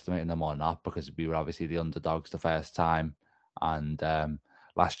underestimating them or not, because we were obviously the underdogs the first time, and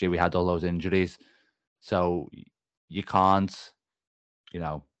last year we had all those injuries, so you can't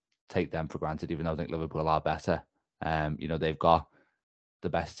take them for granted, even though I think Liverpool are better. They've got the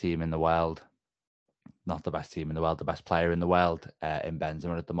best team in the world. Not the best team in the world, the best player in the world in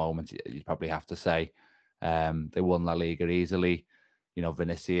Benzema at the moment, you'd probably have to say. They won La Liga easily.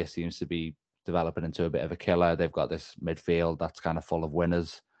 Vinicius seems to be developing into a bit of a killer. They've got this midfield that's kind of full of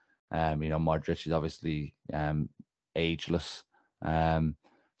winners. Modric is obviously ageless.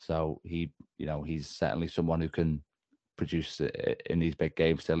 So he's certainly someone who can produce in these big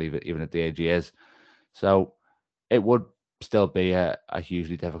games still, even at the age he is. So it would still be a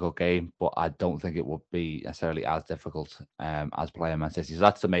hugely difficult game, but I don't think it would be necessarily as difficult as playing Man City. So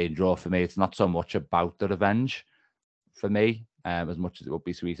that's the main draw for me. It's not so much about the revenge for me, as much as it would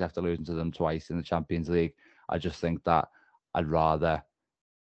be sweet after losing to them twice in the Champions League. I just think that I'd rather,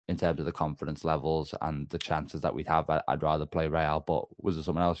 in terms of the confidence levels and the chances that we'd have, I'd rather play Real. But was there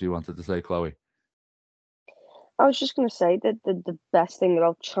something else you wanted to say, Chloe? I was just going to say that the best thing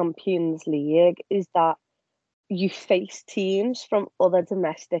about Champions League is that you face teams from other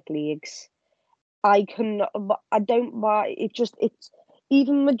domestic leagues. I don't buy it. It's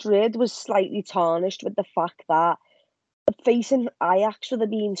even Madrid was slightly tarnished with the fact that facing Ajax would have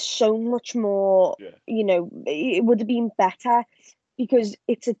been so much more. It would have been better because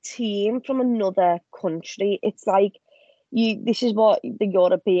it's a team from another country. It's like this is what the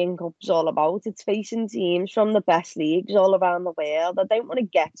European Cup's all about. It's facing teams from the best leagues all around the world. I don't want to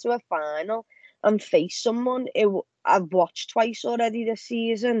get to a final and face someone who I've watched twice already this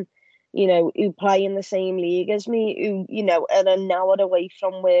season, who play in the same league as me, who, are an hour away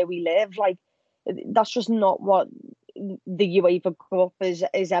from where we live. That's just not what the UEFA Cup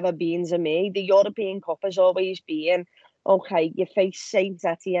has ever been to me. The European Cup has always been, okay, you face Saint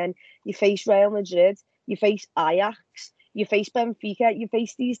Etienne, you face Real Madrid, you face Ajax, you face Benfica, you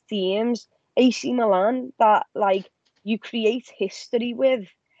face these teams, AC Milan, that you create history with,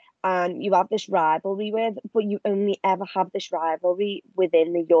 and you have this rivalry with, but you only ever have this rivalry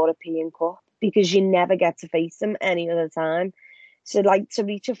within the European Cup because you never get to face them any other time. So to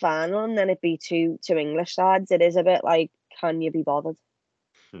reach a final and then it be two English sides, it is a bit can you be bothered?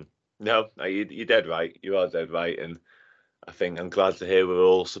 No, you're dead right. You are dead right. And I think I'm glad to hear we're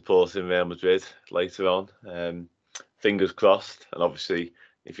all supporting Real Madrid later on. Fingers crossed. And obviously,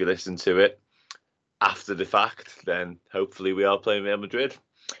 if you listen to it after the fact, then hopefully we are playing Real Madrid.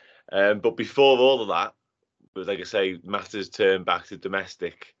 But before all of that, like I say, matters turn back to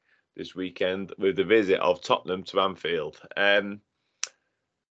domestic this weekend with the visit of Tottenham to Anfield.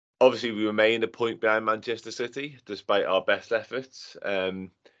 Obviously, we remain a point behind Manchester City, despite our best efforts.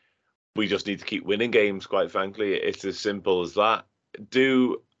 We just need to keep winning games, quite frankly. It's as simple as that.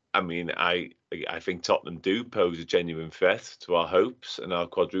 I think Tottenham do pose a genuine threat to our hopes and our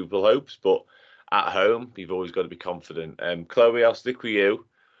quadruple hopes, but at home, you've always got to be confident. Chloe, I'll stick with you.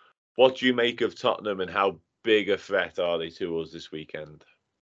 What do you make of Tottenham and how big a threat are they to us this weekend?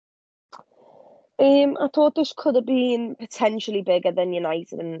 I thought this could have been potentially bigger than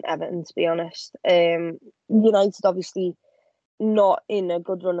United and Everton, to be honest. United obviously not in a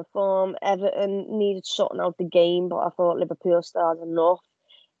good run of form. Everton needed sorting out the game, but I thought Liverpool still had enough.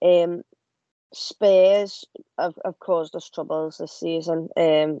 Spurs have caused us troubles this season.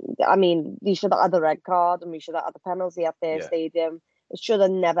 We should have had the red card and we should have had the penalty at their stadium. It should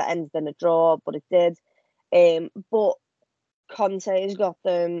have never ended in a draw, but it did. But Conte has got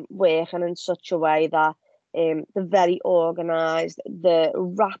them working in such a way that they're very organised, they're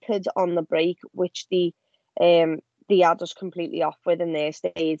rapid on the break, which they they had us completely off within their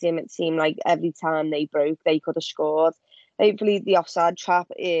stadium. It seemed like every time they broke, they could have scored. Hopefully, the offside trap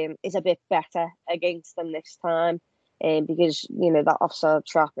is a bit better against them this time, because that offside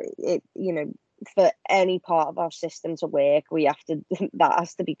trap, for any part of our system to work, we have to that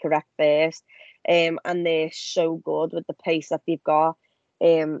has to be correct first. And they're so good with the pace that they've got.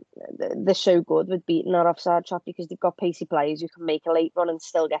 They're so good with beating that offside trap because they've got pacey players who can make a late run and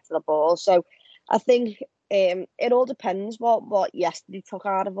still get to the ball. So I think it all depends what yesterday took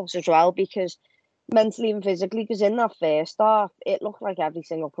out of us as well, because mentally and physically, because in that first half, it looked like every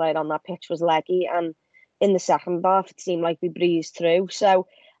single player on that pitch was leggy, and in the second half, it seemed like we breezed through. So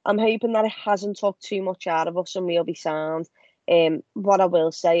I'm hoping that it hasn't took too much out of us and we'll be sound. What I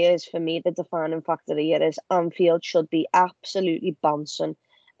will say is, for me, the defining factor here is Anfield should be absolutely bouncing.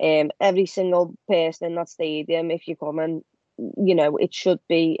 Every single person in that stadium, if you come in, it should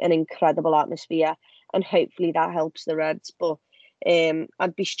be an incredible atmosphere, and hopefully that helps the Reds. But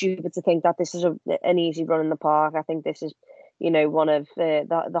I'd be stupid to think that this is an easy run in the park. I think this is, one of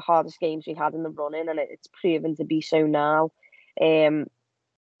the hardest games we had in the running, and it's proven to be so now.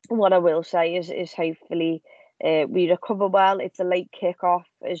 What I will say is hopefully we recover well. It's a late kickoff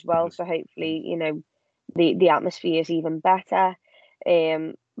as well, so hopefully the atmosphere is even better.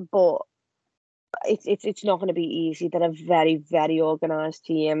 But it's not going to be easy. They're a very, very organised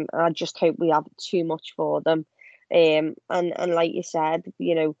team. I just hope we have too much for them. And like you said,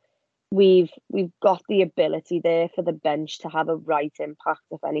 we've got the ability there for the bench to have a right impact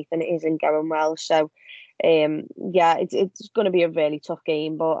if anything isn't going well. So it's going to be a really tough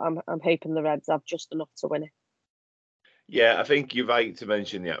game, but I'm hoping the Reds have just enough to win it. Yeah, I think you're right to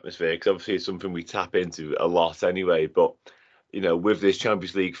mention the atmosphere, because obviously it's something we tap into a lot anyway. But with this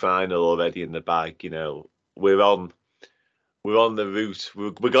Champions League final already in the bag, we're on the route.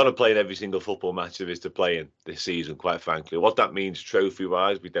 We're going to play in every single football match there is to play in this season, quite frankly. What that means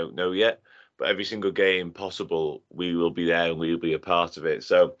trophy-wise, we don't know yet. But every single game possible, we will be there and we'll be a part of it.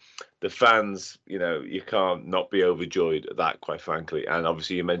 So the fans, you can't not be overjoyed at that, quite frankly. And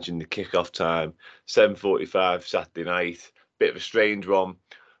obviously you mentioned the kickoff time, 7:45 Saturday night. Bit of a strange one,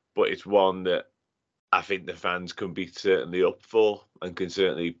 but it's one that I think the fans can be certainly up for and can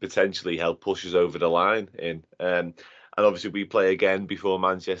certainly potentially help push us over the line in. And obviously we play again before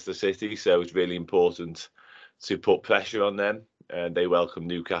Manchester City, so it's really important to put pressure on them. And they welcome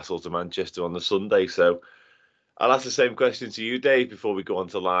Newcastle to Manchester on the Sunday. So I'll ask the same question to you, Dave, before we go on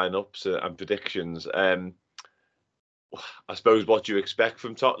to lineups and predictions. I suppose, what do you expect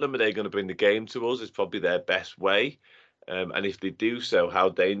from Tottenham? Are they going to bring the game to us? It's probably their best way. And if they do so, how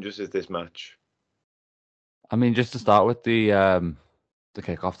dangerous is this match? I mean, just to start with the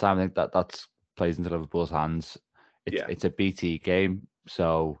kickoff time, I think that plays into Liverpool's hands. It's a BT game,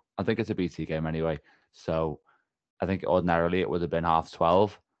 so I think it's a BT game anyway. So I think ordinarily it would have been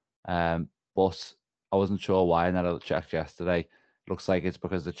 12:30, but I wasn't sure why, and then I checked yesterday. Looks like it's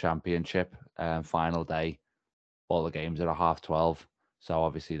because the Championship final day, all the games are at 12:30. So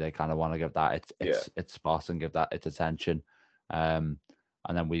obviously they kind of want to give that its spot and give that its attention.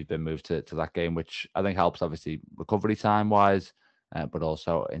 And then we've been moved to that game, which I think helps, obviously, recovery time wise, but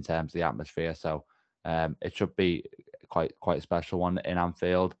also in terms of the atmosphere. So it should be quite a special one in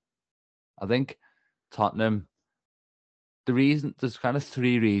Anfield. I think Tottenham, there's kind of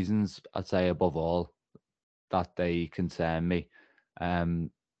three reasons, I'd say, above all, that they concern me.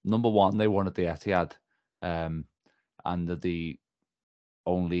 Number one, they won at the Etihad, and they're the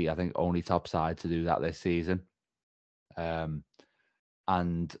only top side to do that this season.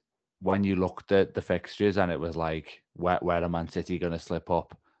 And when you looked at the fixtures, and it was like, where are Man City going to slip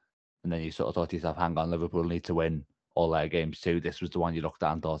up? And then you sort of thought to yourself, hang on, Liverpool need to win all their games too. This was the one you looked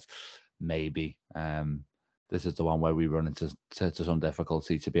at and thought, maybe this is the one where we run into some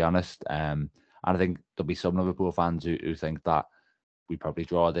difficulty, to be honest. And I think there'll be some Liverpool fans who think that we probably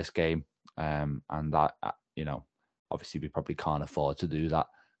draw this game, and that, obviously we probably can't afford to do that.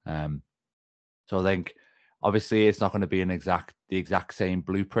 So I think, obviously, it's not going to be the exact same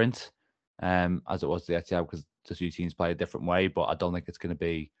blueprint as it was the Etihad, because the two teams play a different way. But I don't think it's going to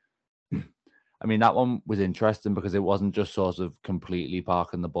be. I mean, that one was interesting because it wasn't just sort of completely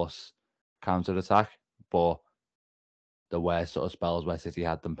parking the bus counter attack, but there were sort of spells where City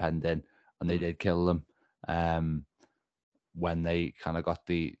had them penned in, and they did kill them when they kind of got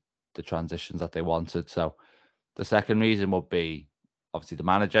the transitions that they wanted. So the second reason would be, obviously, the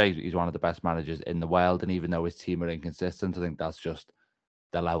manager. He's one of the best managers in the world, and even though his team are inconsistent, I think that's just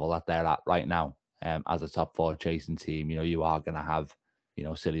the level that they're at right now. As a top four chasing team, you are going to have,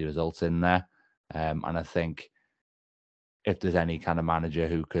 silly results in there. And I think if there's any kind of manager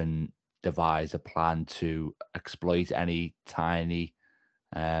who can devise a plan to exploit any tiny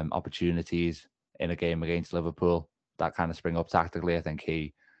opportunities in a game against Liverpool that kind of spring up tactically. I think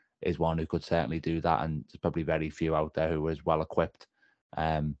he is one who could certainly do that, and there's probably very few out there who is well equipped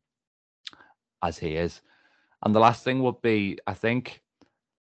as he is. And the last thing would be, I think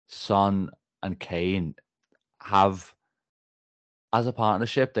Son and Kane have, as a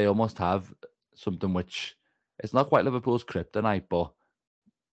partnership, they almost have something which it's not quite Liverpool's kryptonite, but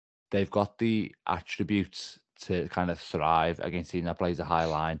they've got the attributes to kind of thrive against a team that plays a high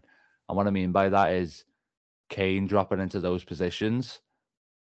line. And what I mean by that is Kane dropping into those positions,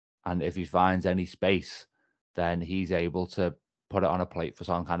 and if he finds any space, then he's able to put it on a plate for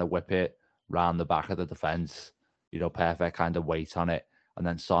Son, kind of whip it round the back of the defence, perfect kind of weight on it. And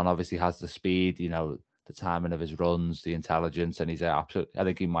then Son obviously has the speed, the timing of his runs, the intelligence, and he's I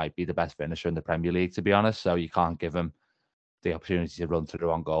think he might be the best finisher in the Premier League, to be honest. So you can't give him the opportunity to run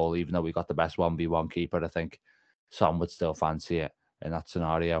through on goal, even though we got the best 1v1 keeper. I think Son would still fancy it in that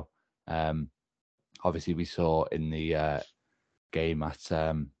scenario. Obviously, we saw in the game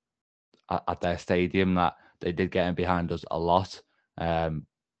at their stadium that they did get in behind us a lot.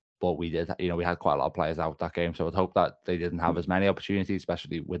 But we did, we had quite a lot of players out that game. So I'd hope that they didn't have as many opportunities,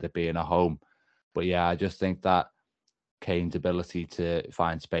 especially with it being a home. But yeah, I just think that Kane's ability to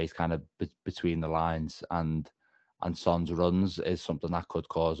find space kind of between the lines and Son's runs is something that could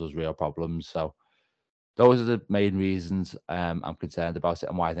cause us real problems. So those are the main reasons I'm concerned about it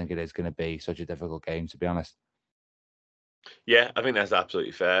and why I think it is going to be such a difficult game, to be honest. Yeah, I think that's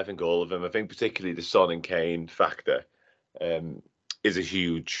absolutely fair. I think all of them. I think particularly the Son and Kane factor is a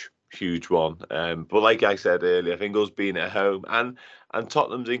huge one. But like I said earlier, I think us being at home and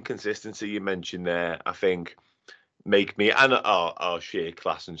Tottenham's inconsistency you mentioned there, I think make me, and our sheer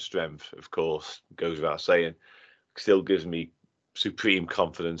class and strength, of course, goes without saying, still gives me supreme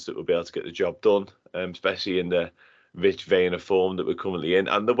confidence that we'll be able to get the job done, especially in the rich vein of form that we're currently in,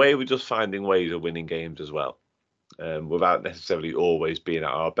 and the way we're just finding ways of winning games as well, without necessarily always being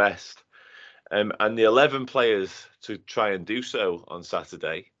at our best. And the 11 players to try and do so on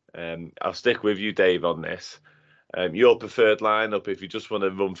Saturday. I'll stick with you, Dave, on this. Your preferred lineup, if you just want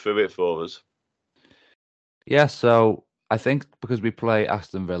to run through it for us. Yeah, so I think because we play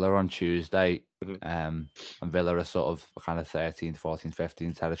Aston Villa on Tuesday, and Villa are sort of kind of 13th, 14th,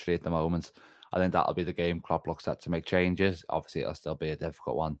 15th territory at the moment, I think that'll be the game Klopp looks at to make changes. Obviously, it'll still be a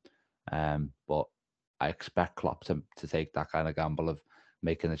difficult one, but I expect Klopp to take that kind of gamble of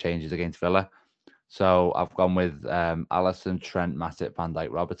making the changes against Villa. So I've gone with Alisson, Trent, Matip, Van Dijk,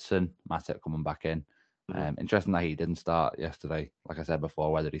 Robertson. Matip coming back in. Interesting that he didn't start yesterday. Like I said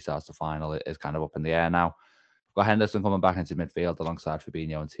before, whether he starts the final is kind of up in the air now. I've got Henderson coming back into midfield alongside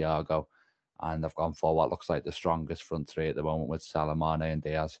Fabinho and Thiago. And I've gone for what looks like the strongest front three at the moment with Salah, Mane and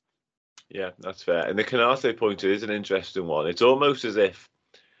Diaz. Yeah, that's fair. And the Canate point is an interesting one. It's almost as if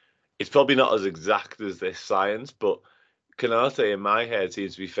it's probably not as exact as this science, but Canate in my head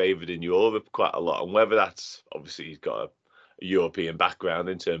seems to be favoured in Europe quite a lot. And whether that's, obviously he's got a European background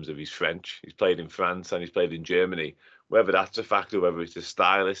in terms of he's French, he's played in France and he's played in Germany. Whether that's a factor, whether it's a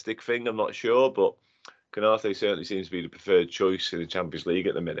stylistic thing, I'm not sure. But Canate certainly seems to be the preferred choice in the Champions League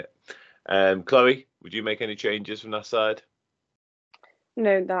at the minute. Chloe, would you make any changes from that side?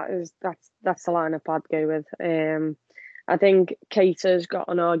 No, that's the lineup I'd go with. I think Keita's got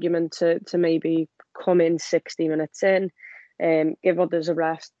an argument to maybe come in 60 minutes in, give others a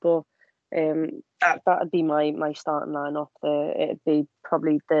rest, but that'd be my starting lineup. It'd be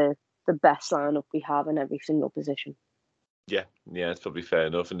probably the best lineup we have in every single position. Yeah, it's probably fair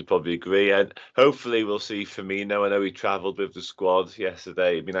enough, and I probably agree. And hopefully we'll see Firmino. I know he travelled with the squad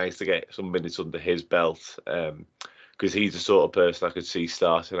yesterday. It'd be nice to get some minutes under his belt, because he's the sort of person I could see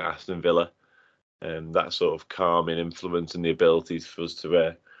starting at Aston Villa. That sort of calming influence and the ability for us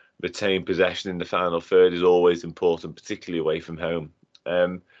to retain possession in the final third is always important, particularly away from home.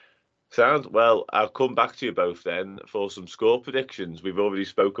 Well, I'll come back to you both then for some score predictions. We've already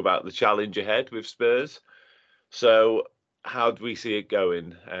spoke about the challenge ahead with Spurs. So how do we see it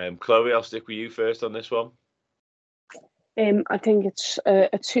going? Chloe, I'll stick with you first on this one. I think it's a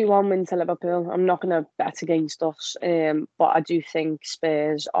 2-1 win to Liverpool. I'm not going to bet against us, but I do think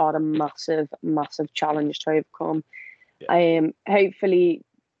Spurs are a massive, massive challenge to overcome. Yeah. Hopefully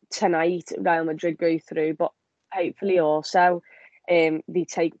tonight Real Madrid go through, but hopefully also they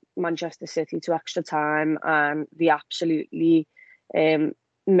take Manchester City to extra time and they absolutely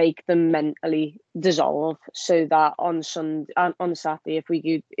make them mentally dissolve, so that on Saturday, if we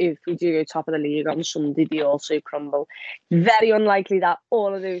do go top of the league on Sunday, they also crumble. Very unlikely that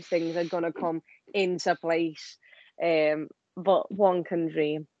all of those things are going to come into place, but one can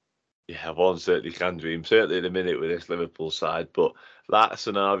dream. Yeah, one certainly can dream. Certainly in a minute with this Liverpool side, but that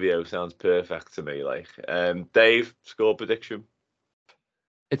scenario sounds perfect to me. Like, Dave, score prediction.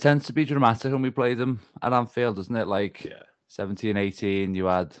 It tends to be dramatic when we play them at Anfield, doesn't it? Like Yeah, 17-18, you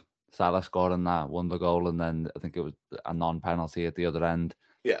had Salah scoring that wonder goal, and then I think it was a non-penalty at the other end.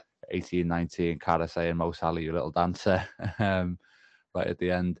 yeah, 18-19, Cara saying Mo Salah, you little dancer, right at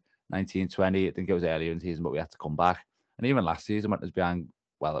the end. 19-20, I think it was earlier in the season, but we had to come back. And even last season, when it was behind,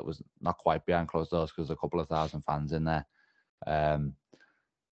 well, it was not quite behind closed doors because a couple of thousand fans in there.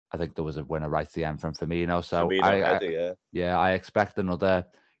 I think there was a winner right at the end from Firmino. So Firmino header, yeah. I expect another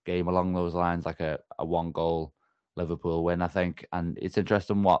game along those lines, like a 1-goal Liverpool win, I think. And it's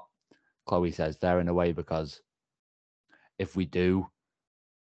interesting what Chloe says there in a way, because if we do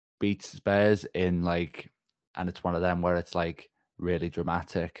beat Spurs in and it's one of them where it's like really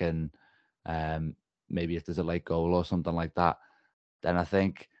dramatic and maybe if there's a late goal or something like that, then I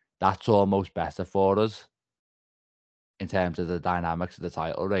think that's almost better for us in terms of the dynamics of the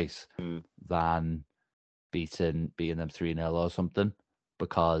title race than beating them 3-0 or something,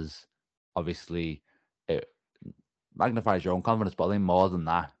 because obviously it magnifies your own confidence. But I think more than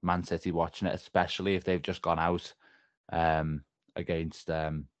that, Man City watching it, especially if they've just gone out against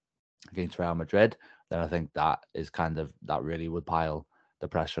Real Madrid, then I think that is that really would pile the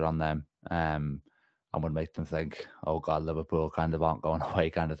pressure on them and would make them think, oh God, Liverpool kind of aren't going away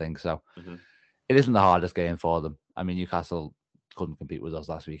kind of thing. So it isn't the hardest game for them. I mean, Newcastle couldn't compete with us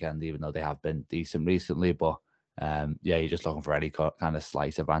last weekend, even though they have been decent recently. But you're just looking for any kind of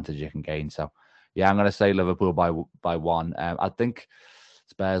slight advantage you can gain. So yeah, I'm going to say Liverpool by 1. I think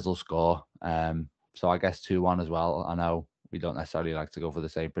Spurs will score. So I guess 2-1 as well. I know we don't necessarily like to go for the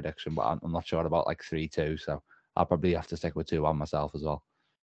same prediction, but I'm not sure about 3-2. So I'll probably have to stick with 2-1 myself as well.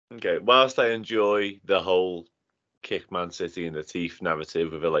 Okay, whilst I enjoy the whole kick Man City in the teeth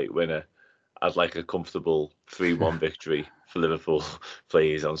narrative with a late winner, I'd like a comfortable 3-1 victory for Liverpool,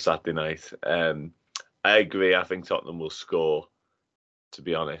 please, on Saturday night. I agree. I think Tottenham will score, to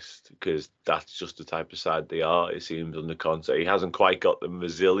be honest, because that's just the type of side they are. It seems under Conte. He hasn't quite got them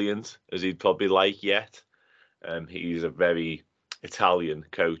resilient as he'd probably like yet. He's a very Italian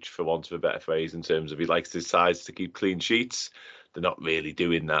coach, for want of a better phrase, in terms of he likes his sides to keep clean sheets. They're not really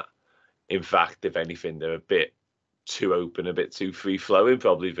doing that. In fact, if anything, they're a bit too open, a bit too free-flowing,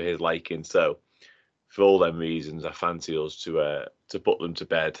 probably for his liking. So, for all them reasons, I fancy us to put them to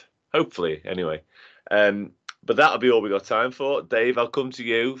bed. Hopefully, anyway. But that'll be all we got time for. Dave, I'll come to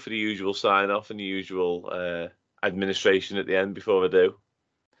you for the usual sign-off and the usual administration at the end before I do.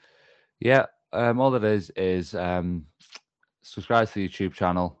 Yeah, all it is subscribe to the YouTube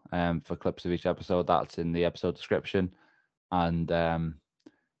channel for clips of each episode. That's in the episode description. And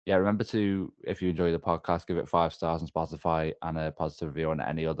remember to, if you enjoy the podcast, give it 5 stars on Spotify and a positive review on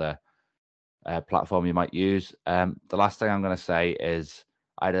any other platform you might use. The last thing I'm going to say is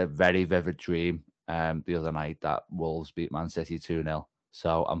I had a very vivid dream the other night that Wolves beat Man City 2-0.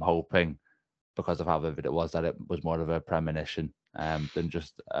 So I'm hoping, because of how vivid it was, that it was more of a premonition than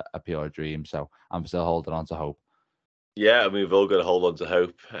just a pure dream. So I'm still holding on to hope. Yeah, I mean, we've all got to hold on to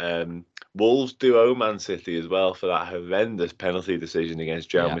hope. Wolves do owe Man City as well for that horrendous penalty decision against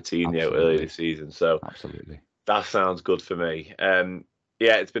João Moutinho earlier this season. So absolutely, that sounds good for me.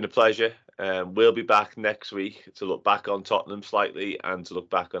 It's been a pleasure. We'll be back next week to look back on Tottenham slightly and to look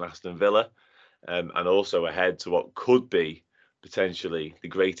back on Aston Villa, and also ahead to what could be potentially the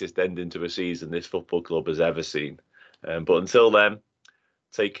greatest ending to a season this football club has ever seen. But until then,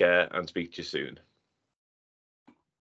 take care and speak to you soon.